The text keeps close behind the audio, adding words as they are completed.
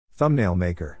Thumbnail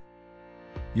maker.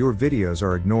 Your videos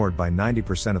are ignored by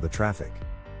 90% of the traffic.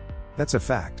 That's a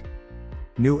fact.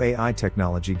 New AI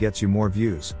technology gets you more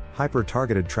views,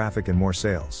 hyper-targeted traffic and more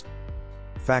sales.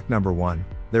 Fact number 1,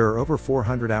 there are over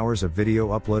 400 hours of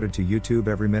video uploaded to YouTube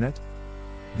every minute.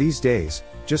 These days,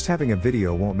 just having a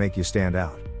video won't make you stand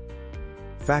out.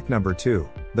 Fact number 2,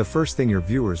 the first thing your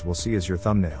viewers will see is your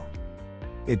thumbnail.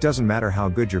 It doesn't matter how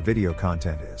good your video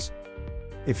content is.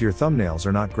 If your thumbnails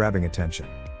are not grabbing attention,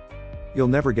 you'll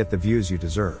never get the views you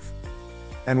deserve.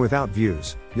 And without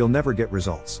views, you'll never get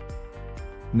results.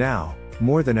 Now,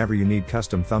 more than ever you need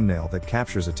custom thumbnail that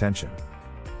captures attention.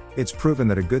 It's proven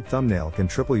that a good thumbnail can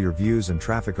triple your views and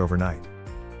traffic overnight.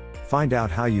 Find out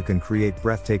how you can create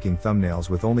breathtaking thumbnails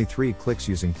with only 3 clicks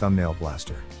using Thumbnail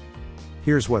Blaster.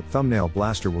 Here's what Thumbnail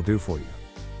Blaster will do for you.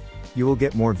 You will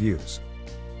get more views.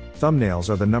 Thumbnails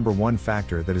are the #1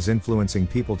 factor that is influencing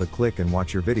people to click and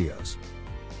watch your videos.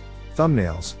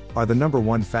 Thumbnails are the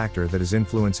 #1 factor that is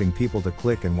influencing people to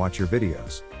click and watch your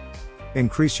videos.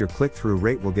 Increase your click-through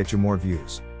rate will get you more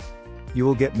views. You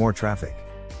will get more traffic.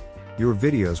 Your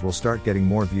videos will start getting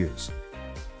more views.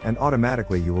 And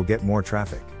automatically you will get more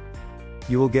traffic.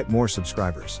 You will get more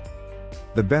subscribers.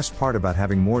 The best part about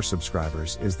having more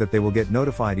subscribers is that they will get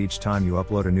notified each time you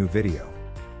upload a new video.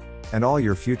 And all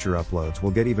your future uploads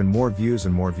will get even more views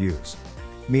and more views.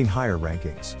 Mean higher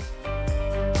rankings.